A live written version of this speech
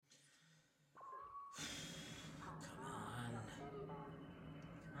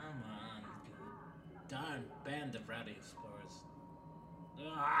band of rowdy explorers.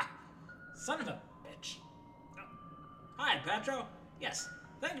 Ah, son of a bitch. Oh. Hi, Petro. Yes,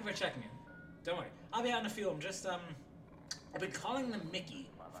 thank you for checking in. Don't worry, I'll be out in a few. I've been calling them Mickey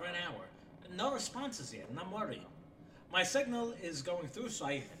for an hour. No responses yet, and I'm worried. My signal is going through, so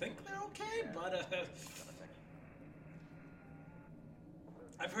I think they're okay, but,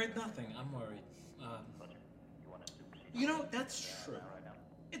 I've heard nothing. I'm worried. That's true.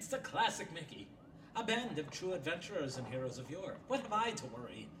 It's the classic Mickey. A band of true adventurers and heroes of yore. What have I to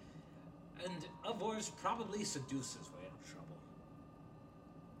worry? And Avor's probably Seduce's way in trouble.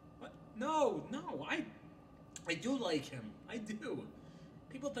 What? No, I do like him. I do.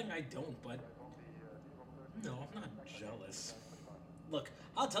 People think I don't, but... No, I'm not jealous. Look,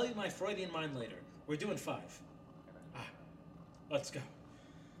 I'll tell you my Freudian mind later. We're doing 5. Let's go.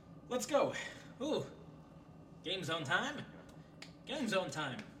 Let's go. Ooh. Game zone time? Game zone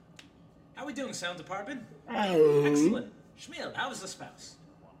time. How we doing, sound department? Excellent. Schmiel, how was the spouse?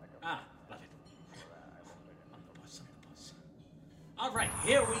 Love it. I'm the boss. All right,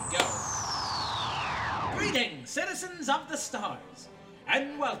 here we go. Greetings, citizens of the stars,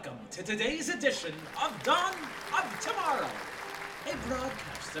 and welcome to today's edition of Dawn of Tomorrow, a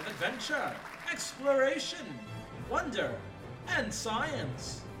broadcast of adventure, exploration, wonder, and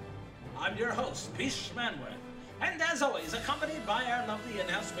science. I'm your host, Peace Schmanworth, and as always, accompanied by our lovely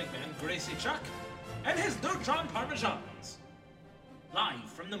in-house big man, Gracie Chuck, and his neutron parmesans. Live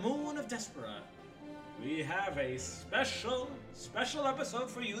from the moon of Despera, we have a special episode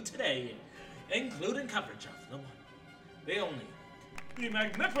for you today, including coverage of the one, the only, the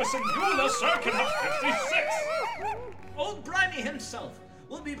magnificent Eula Circuit of 56! Old Brimey himself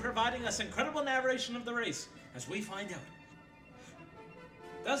will be providing us incredible narration of the race as we find out.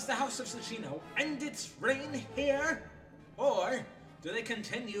 Does the House of Sachino end its reign here? Or do they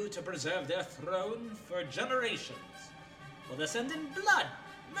continue to preserve their throne for generations? Will this end in blood,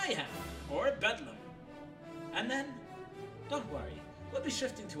 mayhem, or bedlam? And then, don't worry, we'll be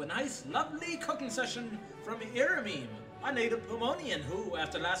shifting to a nice, lovely cooking session from Iramim, a native Pumonian who,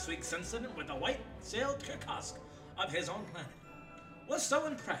 after last week's incident with the white-sailed Kirkosk of his own planet, was so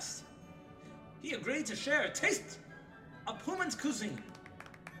impressed, he agreed to share a taste of Puman's cuisine.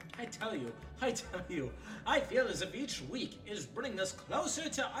 I tell you, I feel as if each week is bringing us closer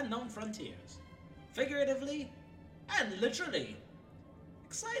to unknown frontiers. Figuratively and literally.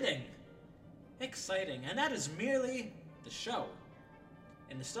 Exciting, and that is merely the show.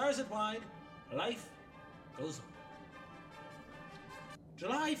 In the stars at wide, life goes on.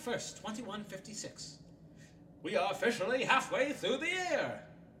 July 1st, 2156. We are officially halfway through the year.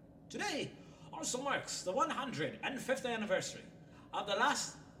 Today also marks the 105th anniversary of the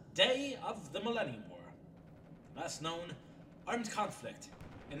last day of the Millennium War. Last known armed conflict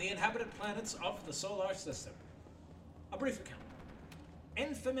in the inhabited planets of the solar system. A brief account.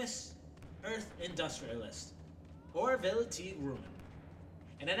 Infamous Earth industrialist Orville T. Grumman,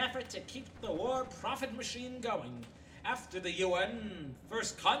 in an effort to keep the war profit machine going after the UN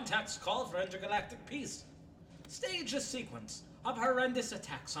First Contact's call for intergalactic peace, staged a sequence of horrendous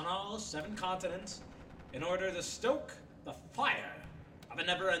attacks on all 7 continents in order to stoke the fire of a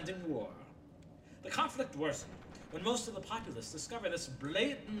never-ending war. The conflict worsened when most of the populace discovered this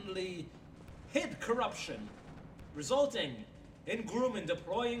blatantly hid corruption, resulting in Grumman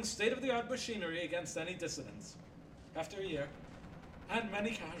deploying state-of-the-art machinery against any dissidents. After a year, and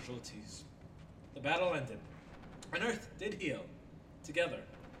many casualties, the battle ended, and Earth did heal, together,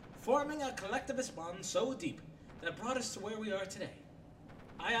 forming a collectivist bond so deep that brought us to where we are today.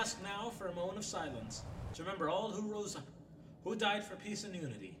 I ask now for a moment of silence to remember all who rose up, who died for peace and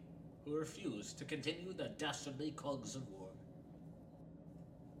unity, who refused to continue the dastardly cogs of war.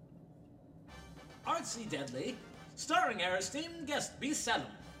 Artsy Deadly, starring our esteemed guest B. Selim,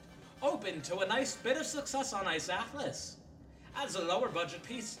 open to a nice bit of success on Ice Atlas. As a lower budget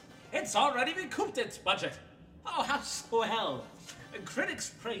piece, it's already recouped its budget. Oh, how swell!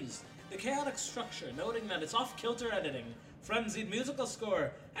 Critics praised the chaotic structure, noting that its off-kilter editing, frenzied musical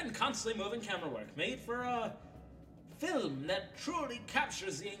score, and constantly moving camera work made for a film that truly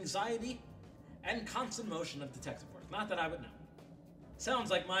captures the anxiety and constant motion of detective work. Not that I would know.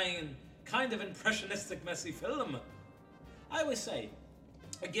 Sounds like my kind of impressionistic messy film. I always say,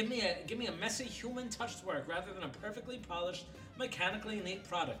 give me a messy human touched work rather than a perfectly polished, mechanically neat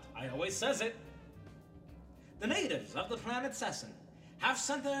product. I always says it. The natives of the planet Sesson have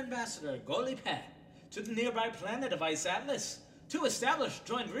sent their ambassador, Goli Pe, to the nearby planet of Ice Atlas to establish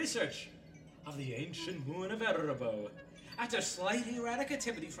joint research of the ancient moon of Erebor after slight erratic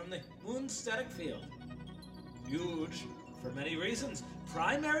activity from the moon's static field. Huge for many reasons,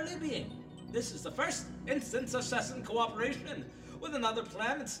 primarily being This is the first instance of Cessan cooperation with another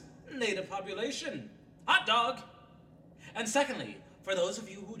planet's native population. Hot dog! And secondly, for those of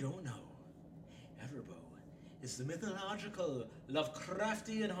you who don't know, Everbo is the mythological,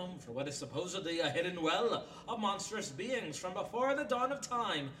 Lovecraftian home for what is supposedly a hidden well of monstrous beings from before the dawn of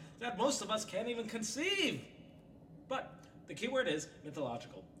time that most of us can't even conceive. But the key word is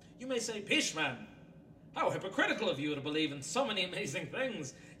mythological. You may say, Peachman, how hypocritical of you to believe in so many amazing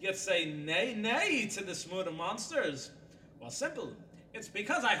things, yet say nay, nay to this mood of monsters. Well, simple. It's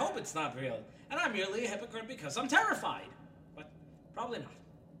because I hope it's not real, and I'm merely a hypocrite because I'm terrified. But probably not.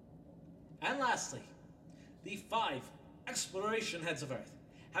 And lastly, the 5 exploration heads of Earth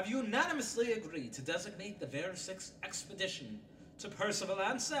have unanimously agreed to designate the Versix expedition to Percival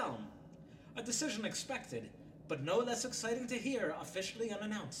Anselm. A decision expected, but no less exciting to hear officially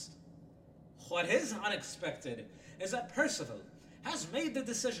unannounced. What is unexpected is that Percival has made the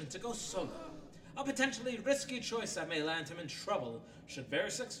decision to go solo, a potentially risky choice that may land him in trouble should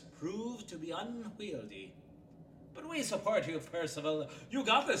Versix prove to be unwieldy. But we support you, Percival. You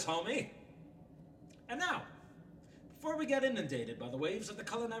got this, homie. And now, before we get inundated by the waves of the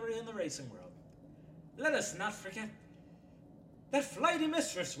culinary and the racing world, let us not forget that flighty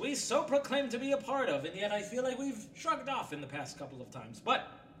mistress we so proclaim to be a part of, and yet I feel like we've shrugged off in the past couple of times. But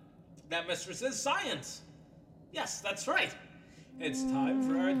that mistress is science. Yes, that's right. It's time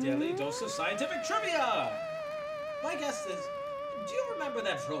for our daily dose of scientific trivia. My guess is, do you remember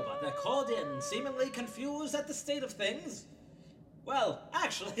that robot that called in seemingly confused at the state of things? Well,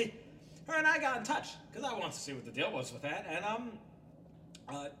 actually, her and I got in touch, because I wanted to see what the deal was with that, and,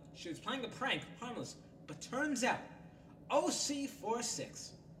 she was playing the prank, harmless, but turns out,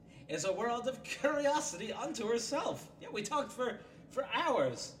 OC46 is a world of curiosity unto herself. Yeah, we talked for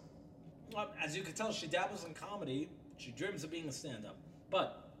hours. As you can tell, she dabbles in comedy. She dreams of being a stand-up.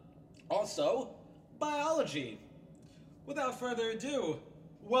 But also, biology. Without further ado,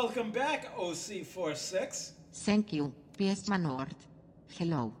 welcome back, OC46. Thank you, Piesman Nord.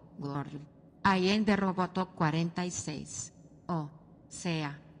 Hello, world. I am the Robot 46. O, sea,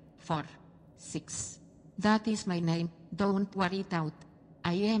 4, 6. That is my name, don't worry it out.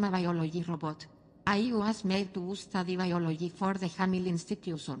 I am a biology robot. I was made to study biology for the Hamill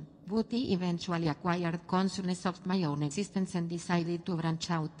Institution, but I eventually acquired consciousness of my own existence and decided to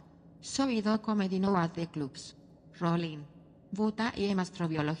branch out. So I do comedy now at the clubs. Rolling. But I am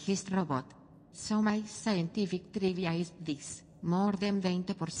astrobiologist robot. So my scientific trivia is this. More than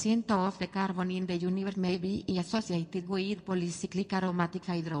 20% of the carbon in the universe may be associated with polycyclic aromatic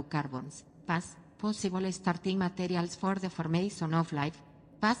hydrocarbons, PAS, possible starting materials for the formation of life.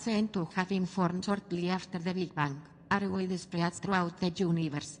 PAS and to have been formed shortly after the Big Bang, are widely spread throughout the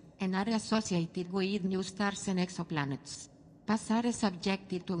universe, and are associated with new stars and exoplanets. PAS are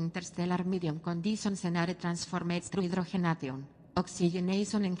subjected to interstellar medium conditions and are transformed through hydrogenation,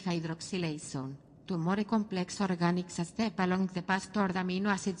 oxygenation and hydroxylation, to more complex organics step along the path toward amino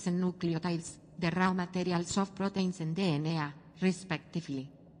acids and nucleotides, the raw materials of proteins and DNA, respectively.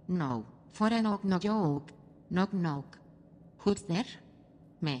 No, for a knock no joke. Knock knock. Who's there?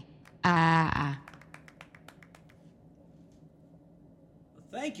 Me.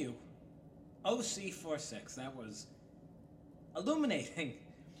 Thank you, OC46. That was illuminating.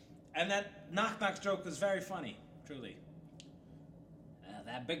 And that knock-knock joke was very funny, truly.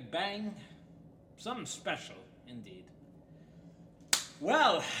 That Big Bang, something special, indeed.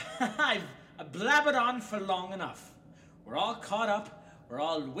 Well, I've blabbered on for long enough. We're all caught up, we're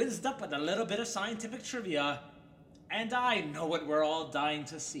all whizzed up with a little bit of scientific trivia, and I know what we're all dying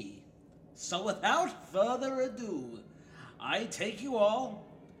to see. So without further ado, I take you all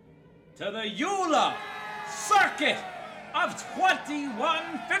to the EULA Circuit of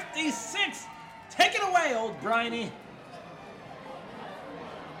 2156. Take it away, old Bryony.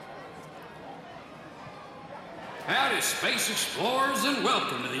 Howdy, space explorers, and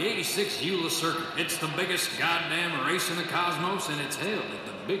welcome to the 86th EULA Circuit. It's the biggest goddamn race in the cosmos, and it's held at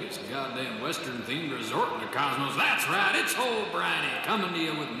the biggest goddamn Western-themed resort in the cosmos. That's right, it's old Bryony, coming to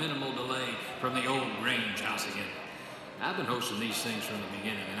you with minimal delay from the old Grange house again. I've been hosting these things from the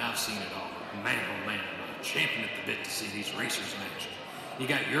beginning, and I've seen it all. Man, oh man, I'm a champion at the bit to see these racers in action. You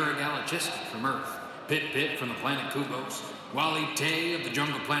got Yuri Galachiski from Earth, Pit from the planet Kubos, Wally Tay of the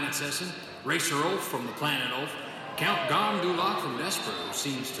jungle planet Cessan, Racer Ulf from the planet Ulf, Count Garm Dulak from Despero, who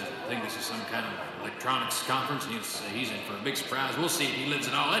seems to think this is some kind of electronics conference, and he's in for a big surprise. We'll see if he lives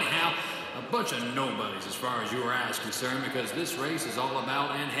it all. Anyhow, a bunch of nobodies as far as you or I is concerned, because this race is all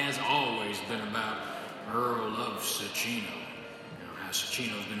about, and has always been about, Earl of Sacchino. You know how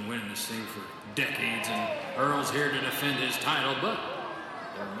Sacchino's been winning this thing for decades, and Earl's here to defend his title, but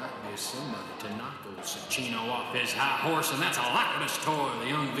there might be somebody to knock old Sachino off his high horse, and that's Alacritus Toy, the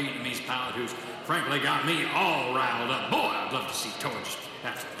young Vietnamese pilot who's frankly got me all riled up. Boy, I'd love to see Toy just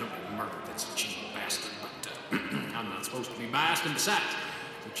absolutely murder that Sachino bastard, but I'm not supposed to be biased, and besides,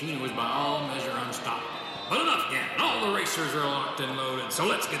 Sachino is by all measure unstoppable. But enough gammon, all the racers are locked and loaded, so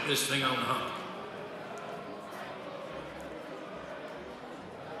let's get this thing on the hump.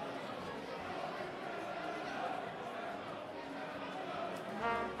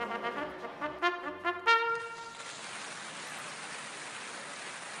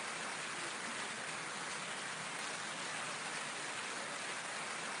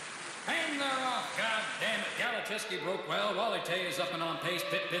 Galachewski broke well. Wally Tay is up and on pace.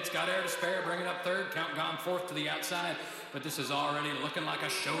 Pitt's got air to spare, bringing up third. Count gone fourth to the outside. But this is already looking like a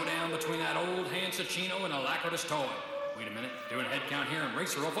showdown between that old hand Sachino and Alacritus Toy. Wait a minute, doing a head count here, and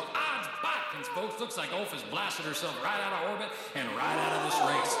Racer Ulf, odds bodkins, folks. Looks like Ulf has blasted herself right out of orbit and right out of this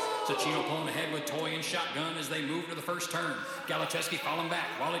race. Sachino pulling ahead with Toy and shotgun as they move to the first turn. Galachewski falling back.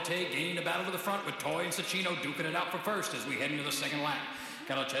 Wally Tay gained a battle to the front with Toy and Sachino duking it out for first as we head into the second lap.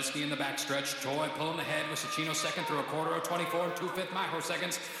 Galachewski in the backstretch. Toy pulling ahead with Sachino second through a quarter of 24 and 2/5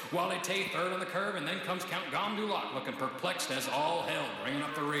 microseconds. Wally Tay third on the curve, and then comes Count Gomdulak looking perplexed as all hell, bringing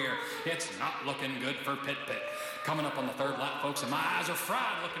up the rear. It's not looking good for Pitt. Coming up on the third lap, folks, and my eyes are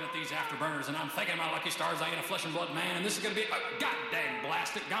fried looking at these afterburners, and I'm thinking my lucky stars I ain't a flesh and blood man, and this is going to be a goddamn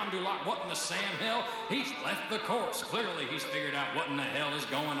blast it. Gomdulak, what in the Sam Hill? He's left the course. Clearly, he's figured out what in the hell is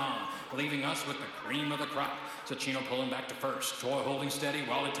going on, leaving us with the cream of the crop. Sachino pulling back to first. Toy holding steady.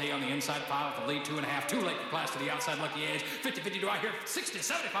 Wally Tay on the inside pile with the lead 2.5. Too late for Class to the outside lucky edge. 50-50 do I hear? 60,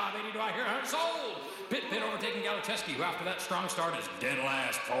 75, 80 do I hear? Sold! Pitt overtaking Galachewski, who after that strong start is dead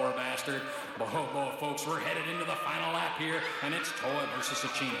last. Poor bastard. Boy, folks, we're headed into the final lap here, and it's Toy versus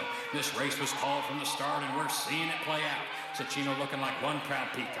Sachino. This race was called from the start, and we're seeing it play out. Sachino looking like one proud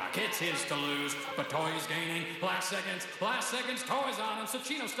peacock. It's his to lose, but Toy is gaining. Last seconds, Toy's on, and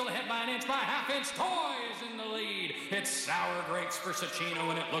Sachino's still ahead by an inch, by a half inch. Toy is in the lead. It's sour grapes for Sachino,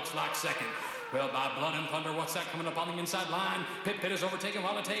 and it looks like second. Well, by blood and thunder, what's that coming up on the inside line? Pitt is overtaking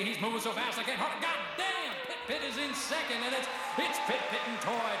Wally Tay. He's moving so fast I can't hold it. God damn! Pitt is in second, and it's Pitt and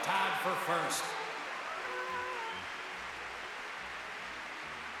Toy tied for first.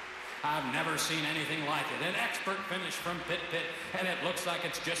 I've never seen anything like it. An expert finish from Pitt, and it looks like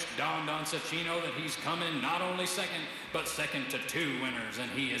it's just dawned on Sachino that he's coming not only second, but second to two winners,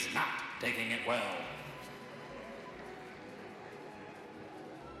 and he is not taking it well.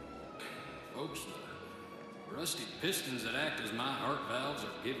 Folks, the rusty pistons that act as my heart valves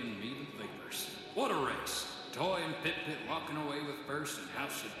are giving me the vapors. What a race. Toy and Pitt walking away with first, and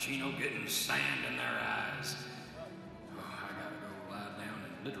House Sachino getting sand in their eyes. Oh, I gotta go lie down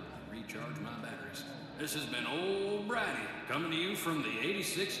and literally recharge my batteries. This has been Old Bratty, coming to you from the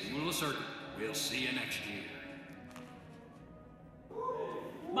 86 Eula Circuit. We'll see you next year.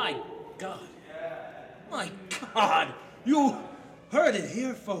 My God. You heard it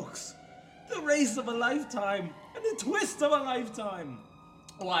here, folks. The race of a lifetime and the twist of a lifetime.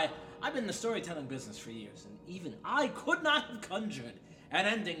 Why, I've been in the storytelling business for years, and even I could not have conjured an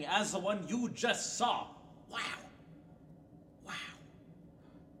ending as the one you just saw. Wow.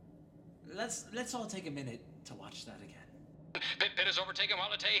 Let's all take a minute to watch that again. Pitt is overtaking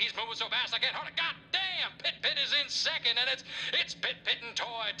Wally Tay. He's moving so fast I can't hold it. God damn! Pitt is in second, and it's Pitt and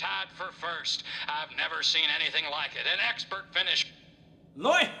Toy tied for first. I've never seen anything like it. An expert finish.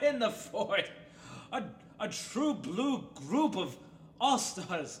 Lloyd in the fourth. A true blue group of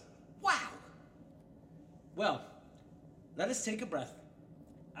all-stars. Wow. Well, let us take a breath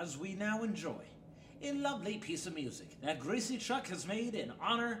as we now enjoy a lovely piece of music that Greasy Chuck has made in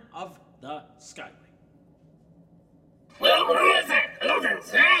honor of the Skyway. Well, what is it?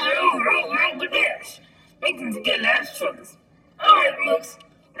 Listen, right with this. Making to get last troubles. Alright, folks.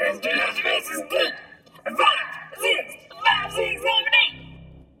 Let's do this race is good. 5, 6, 7, 8.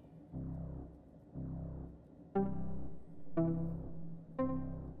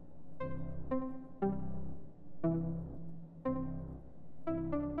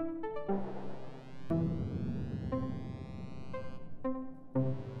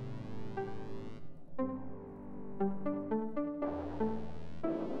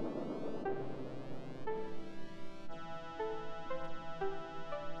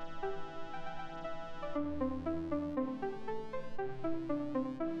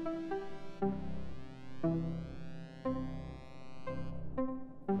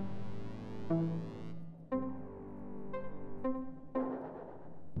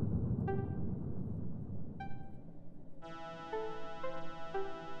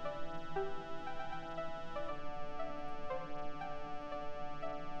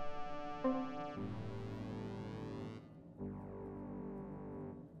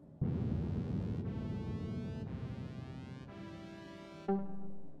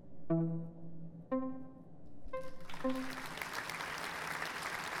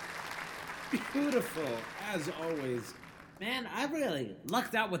 Beautiful, as always. Man, I really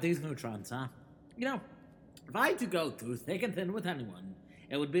lucked out with these neutrons, huh? You know, if I had to go through thick and thin with anyone,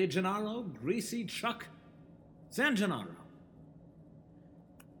 it would be Gennaro Greasy Chuck San Gennaro.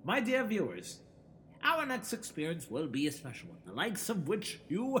 My dear viewers, our next experience will be a special one, the likes of which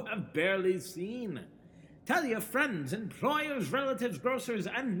you have barely seen. Tell your friends, employers, relatives, grocers,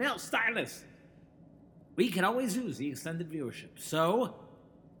 and nail stylists. We can always use the extended viewership, so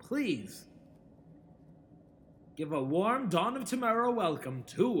please give a warm Dawn of Tomorrow welcome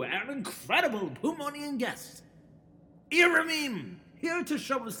to our incredible Pumonian guest, Iramim, here to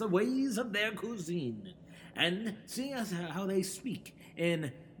show us the ways of their cuisine and see us how they speak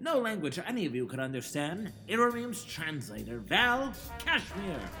in no language any of you could understand. Iramim's translator, Val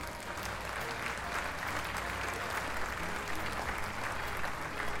Kashmir.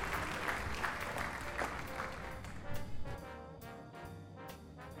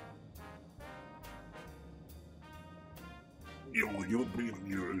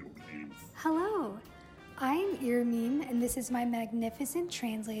 Hello, I'm Iramim, and this is my magnificent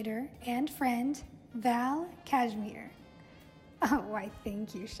translator and friend, Val Kashmir. Oh, why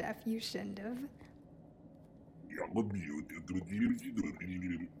thank you, Chef. You shouldn't have.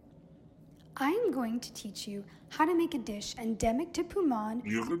 I'm going to teach you how to make a dish endemic to Puman,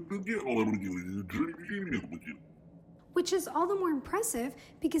 which is all the more impressive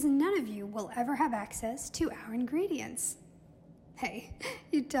because none of you will ever have access to our ingredients. Hey,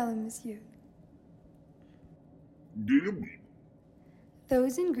 you tell him, monsieur.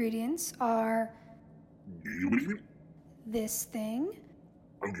 Those ingredients are this thing,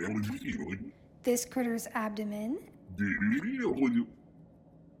 this critter's abdomen,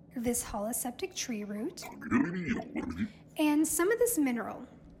 this holoseptic tree root, and some of this mineral.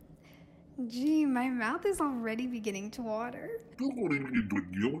 Gee, my mouth is already beginning to water.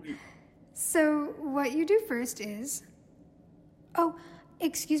 So, what you do first is... Oh,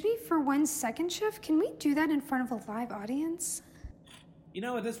 excuse me for 1 second, Chef. Can we do that in front of a live audience? You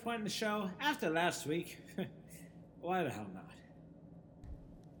know, at this point in the show, after last week, why the hell not?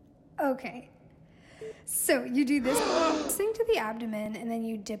 Okay. So, you do this thing to the abdomen, and then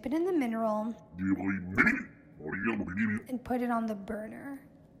you dip it in the mineral and put it on the burner.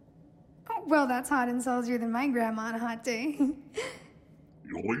 Oh, well, that's hot and saltier than my grandma on a hot day.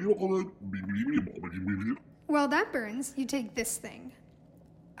 Well, that burns. You take this thing.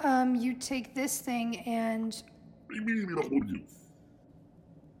 You take this thing and...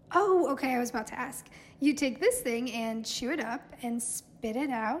 Oh, okay, I was about to ask. You take this thing and chew it up and spit it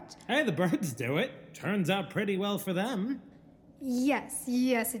out. Hey, the birds do it. Turns out pretty well for them. Yes,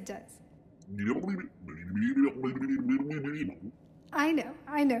 it does. I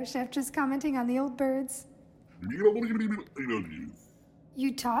know, Chef, just commenting on the old birds.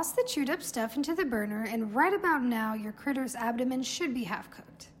 You toss the chewed up stuff into the burner, and right about now, your critter's abdomen should be half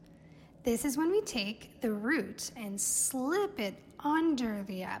cooked. This is when we take the root and slip it under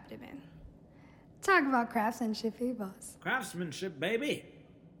the abdomen. Talk about craftsmanship, eh, boss? Craftsmanship, baby.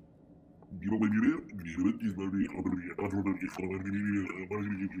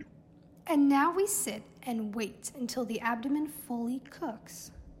 And now we sit and wait until the abdomen fully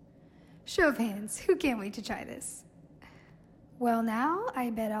cooks. Show of hands, who can't wait to try this? Well, now, I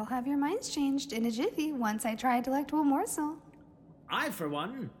bet I'll have your minds changed in a jiffy once I try a delectable morsel. I, for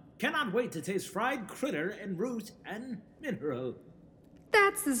one, cannot wait to taste fried critter and root and mineral.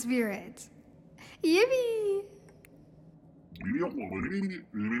 That's the spirit. Yippee!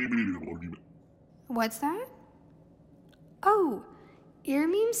 What's that? Oh,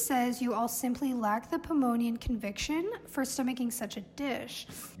 Iramim says you all simply lack the Pomonian conviction for stomaching such a dish.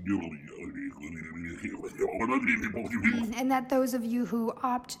 And that those of you who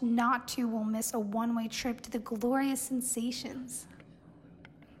opt not to will miss a one-way trip to the glorious sensations.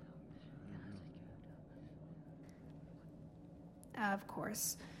 Of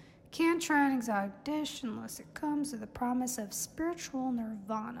course, can't try an exotic dish unless it comes with the promise of spiritual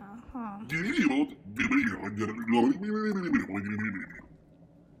nirvana, huh?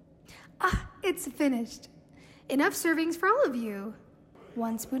 It's finished. Enough servings for all of you.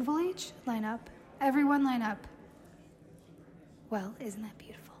 1 spoonful each. Line up. Everyone line up. Well, isn't that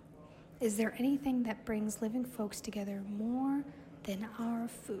beautiful? Is there anything that brings living folks together more than our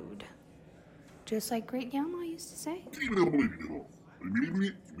food? Just like great Yama used to say.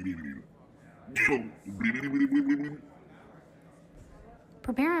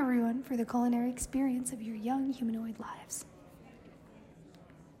 Prepare everyone for the culinary experience of your young humanoid lives.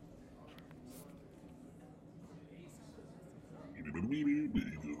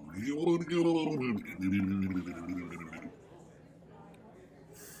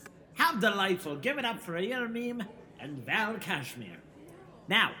 How delightful. Give it up for Yermim and Val Kashmir.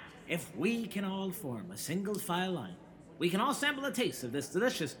 Now, if we can all form a single file line, we can all sample a taste of this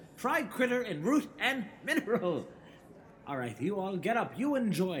delicious fried critter in root and mineral. All right, you all get up. You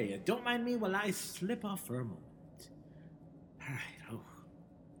enjoy it. Don't mind me while I slip off for a moment. All right, All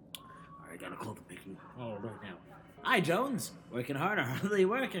right, gotta call the Mickey. Oh, right now. Hi, Jones. Working hard or hardly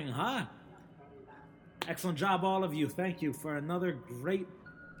working, huh? Excellent job, all of you. Thank you for another great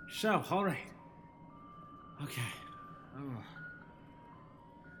show. All right. Okay. Oh.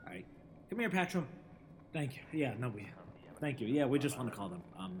 All right. Come here, Patro. Thank you. Yeah, no, Thank you. Yeah, we just want to call them.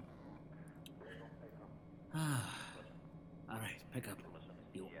 All right, pick up.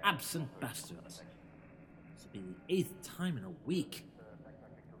 You absent bastards. This will be the 8th time in a week.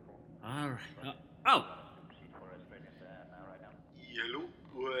 All right. Oh! Hello?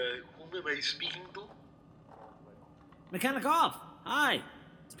 Whom am I speaking to? Mechanic Off! Hi!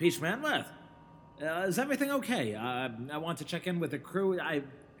 It's Peach Manworth. Is everything okay? I want to check in with the crew. I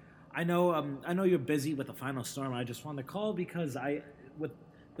know you're busy with the final storm. I just wanted to call because with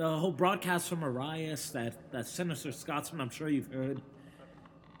the whole broadcast from Arias, that sinister Scotsman, I'm sure you've heard.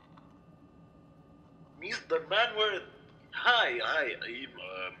 Mr. Manworth, hi,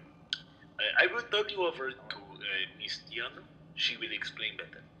 I will turn you over to Miss Diana. She will explain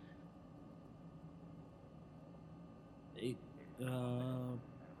better.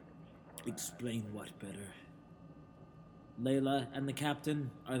 Explain what better? Layla and the captain,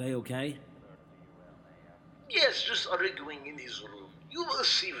 are they okay? Yes, just arguing in his room. You will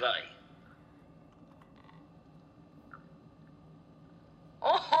see why.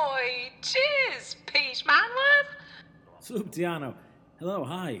 Oi, cheers, Peach Manworth. Sloop Diano. Hello,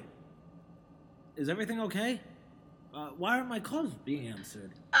 hi. Is everything okay? Why aren't my calls being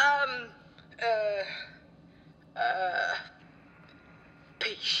answered?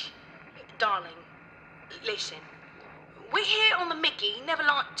 Peach, darling, listen. We here on the Mickey never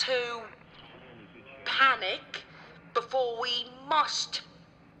like to panic before we must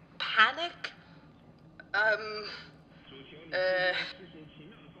panic.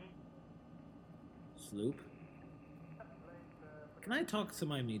 Sloop? Can I talk to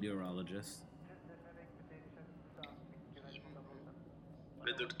my meteorologist?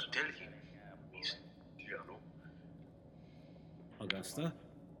 Better to tell him, Miss Diano. Augusta?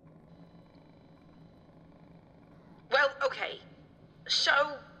 Well, okay.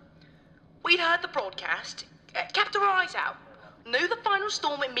 So, we'd heard the broadcast, kept our eyes out, knew the final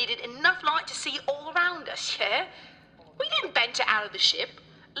storm emitted enough light to see all around us, yeah? We didn't venture out of the ship.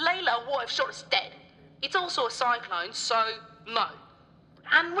 Layla would have shot us dead. It's also a cyclone, so no.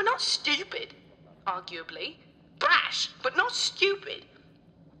 And we're not stupid, arguably. Brash, but not stupid.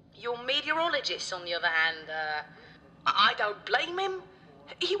 Your meteorologist, on the other hand, I don't blame him.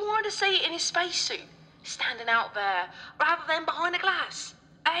 He wanted to see it in his spacesuit, standing out there, rather than behind a glass.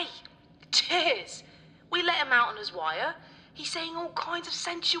 Hey, cheers. We let him out on his wire. He's saying all kinds of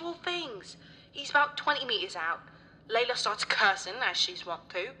sensual things. He's about 20 meters out. Layla starts cursing, as she's wont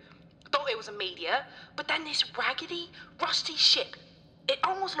to. Thought it was a meteor, but then this raggedy, rusty ship. It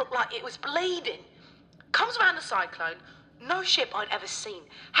almost looked like it was bleeding. Comes around the cyclone, no ship I'd ever seen,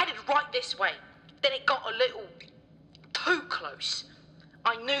 headed right this way. Then it got a little too close.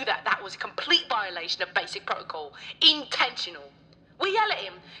 I knew that was a complete violation of basic protocol. Intentional. We yell at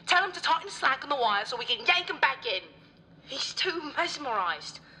him, tell him to tighten the slack on the wire so we can yank him back in. He's too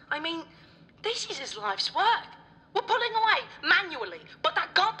mesmerized. I mean, this is his life's work. We're pulling away, manually, but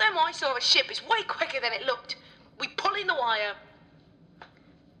that goddamn eyesore of a ship is way quicker than it looked. We pull in the wire.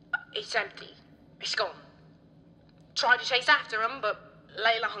 It's empty. It's gone. Tried to chase after him, but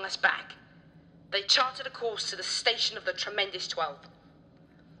Layla hung us back. They charted a course to the station of the Tremendous 12.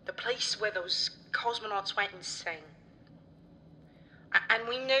 The place where those cosmonauts went insane. And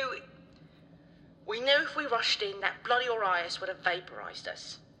we knew if we rushed in, that bloody Orias would have vaporized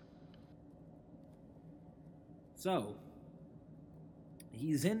us. So,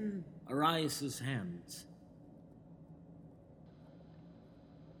 he's in Arias' hands.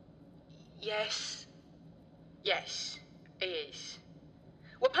 Yes, he is.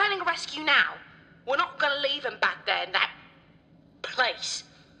 We're planning a rescue now. We're not going to leave him back there in that place.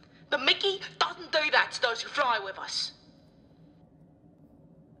 The Mickey doesn't do that to those who fly with us.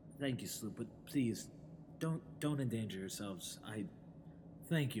 Thank you, Sloop, but please, don't endanger yourselves.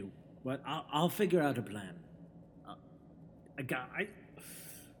 Thank you, but I'll figure out a plan.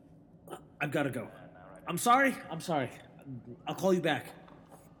 I've got to go. I'm sorry. I'll call you back.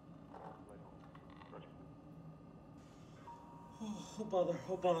 Oh, bother,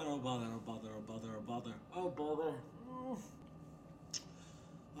 oh, bother, oh, bother, oh, bother, oh, bother, oh, bother, oh, bother. Oh.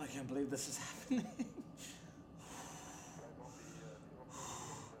 I can't believe this is happening.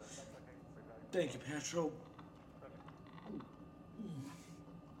 Thank you, Petro.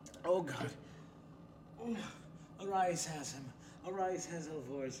 Oh, God. Oh, Arise has him. Arise has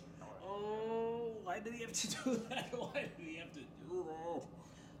Elvors. Oh, why did he have to do that? Why did he have to do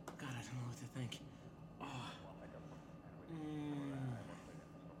that? God, I don't know what to think. Oh.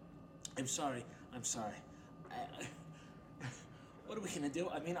 I'm sorry. What are we gonna do?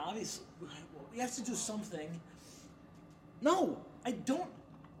 I mean, obviously, we have to do something. No, I don't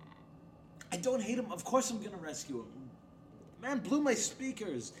hate him. Of course I'm gonna rescue him. Man blew my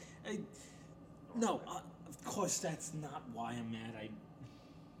speakers. Of course that's not why I'm mad.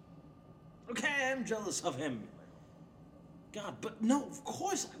 Okay, I'm jealous of him. God, but no, of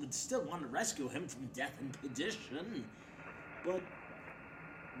course I would still want to rescue him from death and perdition. But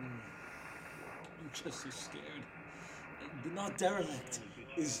I'm just so scared. The Not Derelict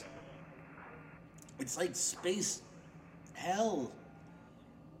is... It's like space hell.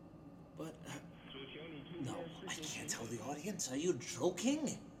 But, no, I can't tell the audience. Are you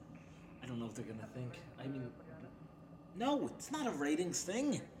joking? I don't know what they're gonna think. I mean, no, it's not a ratings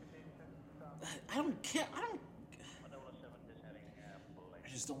thing. I don't care. I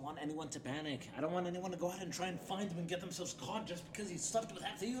just don't want anyone to panic. I don't want anyone to go out and try and find him and get themselves caught just because he's stuffed with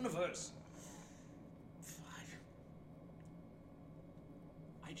half the universe. Fuck.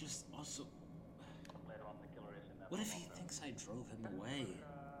 I just also... What if he thinks I drove him away?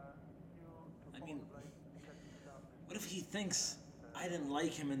 I mean, what if he thinks I didn't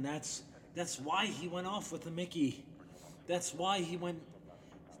like him and that's why he went off with the Mickey? That's why he went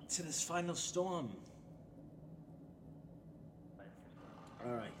to this final storm.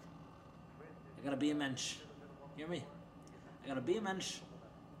 Alright. I gotta be a mensch. Hear me? I gotta be a mensch.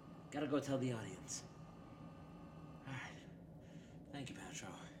 Gotta go tell the audience. Alright. Thank you, Petro.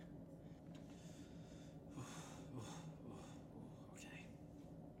 Okay.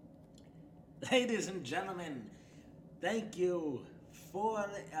 Ladies and gentlemen, thank you for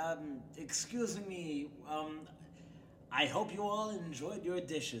excusing me. I hope you all enjoyed your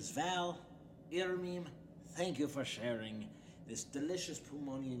dishes. Val, Irmim, thank you for sharing this delicious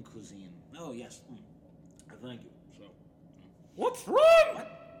Pumonian cuisine. Oh, yes. Thank you. So, what's wrong?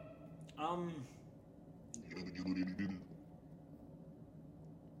 What?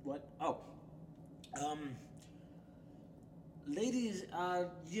 What? Oh. Ladies,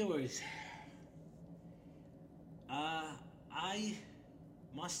 viewers, I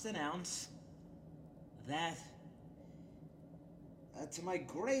must announce that, to my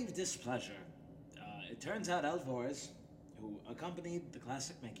grave displeasure, it turns out Elvors, who accompanied the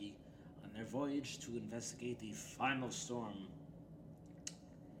classic Mickey on their voyage to investigate the final storm,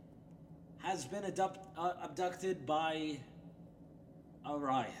 has been abducted by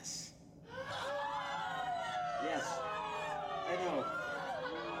Arias. Yes, I know.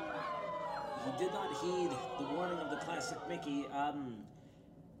 He did not heed the warning of the classic Mickey.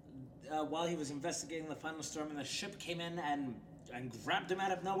 While he was investigating the final storm, and the ship came in and grabbed him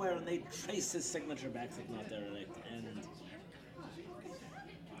out of nowhere, and they traced his signature back to Not Derelict. And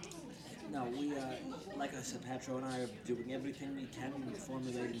no, we, like I said, Petro and I are doing everything we can,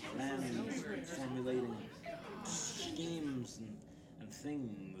 formulating plans, formulating schemes and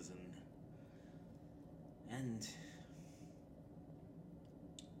things, and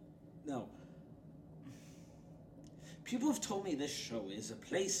no. People have told me this show is a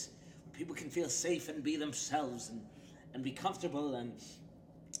place where people can feel safe and be themselves and be comfortable and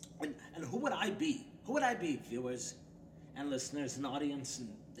who would I be? Who would I be, viewers and listeners and audience and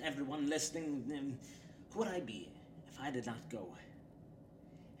everyone listening? Who would I be if I did not go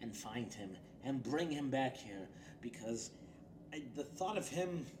and find him and bring him back here? Because the thought of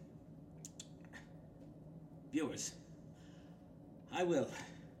him... Viewers, I will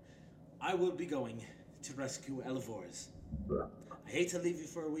be going to rescue Elvors. I hate to leave you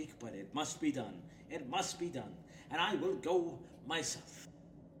for a week, but it must be done. It must be done. And I will go myself.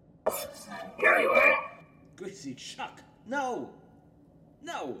 Very well. Greasy Chuck, no!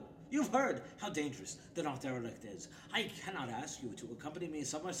 No! You've heard how dangerous the Not Derelict is. I cannot ask you to accompany me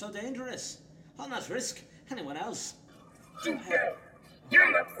somewhere so dangerous. I'll not risk anyone else. Super.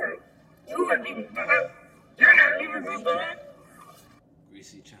 You're not free. You are leaving behind. You're not leaving me behind.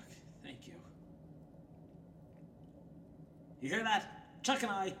 Greasy Chuck, thank you. You hear that? Chuck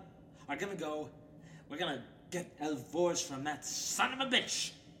and I are gonna go. We're gonna get Elvors from that son of a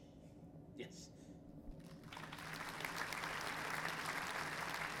bitch. Yes.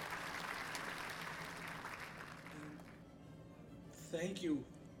 Thank you,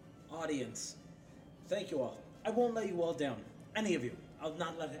 audience. Thank you all. I won't let you all down. Any of you. I'll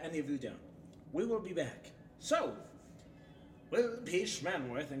not let any of you down. We will be back. So, will Peach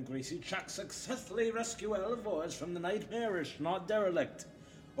Manworth and Greasy Chuck successfully rescue Elvors from the nightmarish not derelict?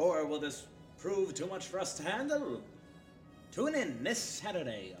 Or will this prove too much for us to handle? Tune in this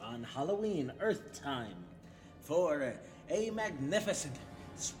Saturday on Halloween Earth Time for a magnificent,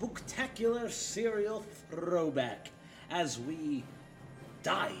 spooktacular serial throwback as we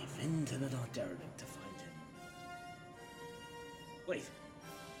dive into the not derelict to find him. Wait,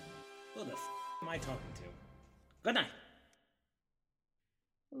 who the am I talking to? Good night.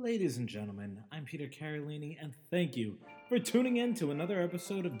 Ladies and gentlemen, I'm Peter Carolini, and thank you for tuning in to another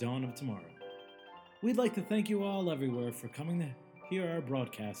episode of Dawn of Tomorrow. We'd like to thank you all everywhere for coming to hear our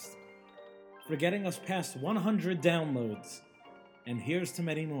broadcast, for getting us past 100 downloads, and here's to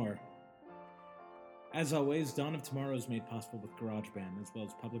many more. As always, Dawn of Tomorrow is made possible with GarageBand, as well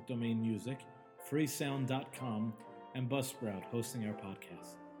as public domain music, freesound.com, and Buzzsprout hosting our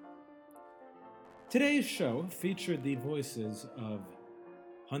podcast. Today's show featured the voices of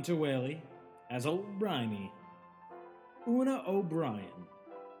Hunter Whaley as O'Brien, Una O'Brien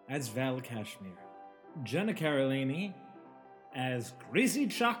as Val Cashmere, Jenna Carolini as Greasy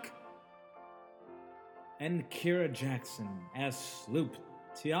Chuck, and Kira Jackson as Sloop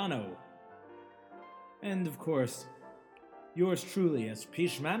Tiano. And of course, yours truly as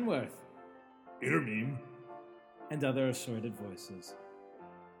Peach Manworth, Irmeme, and other assorted voices.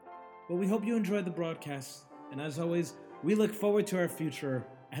 Well, we hope you enjoyed the broadcast, and as always, we look forward to our future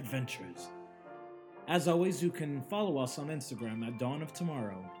adventures. As always, you can follow us on Instagram at Dawn of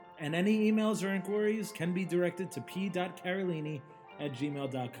Tomorrow, and any emails or inquiries can be directed to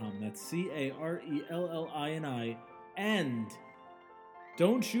p.carolini@gmail.com. That's CARELLINI. And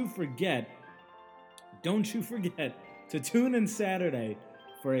don't you forget to tune in Saturday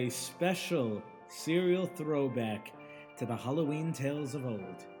for a special serial throwback to the Halloween tales of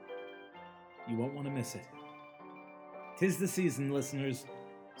old. You won't want to miss it. 'Tis the season, listeners.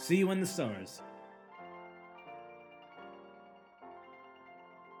 See you in the stars.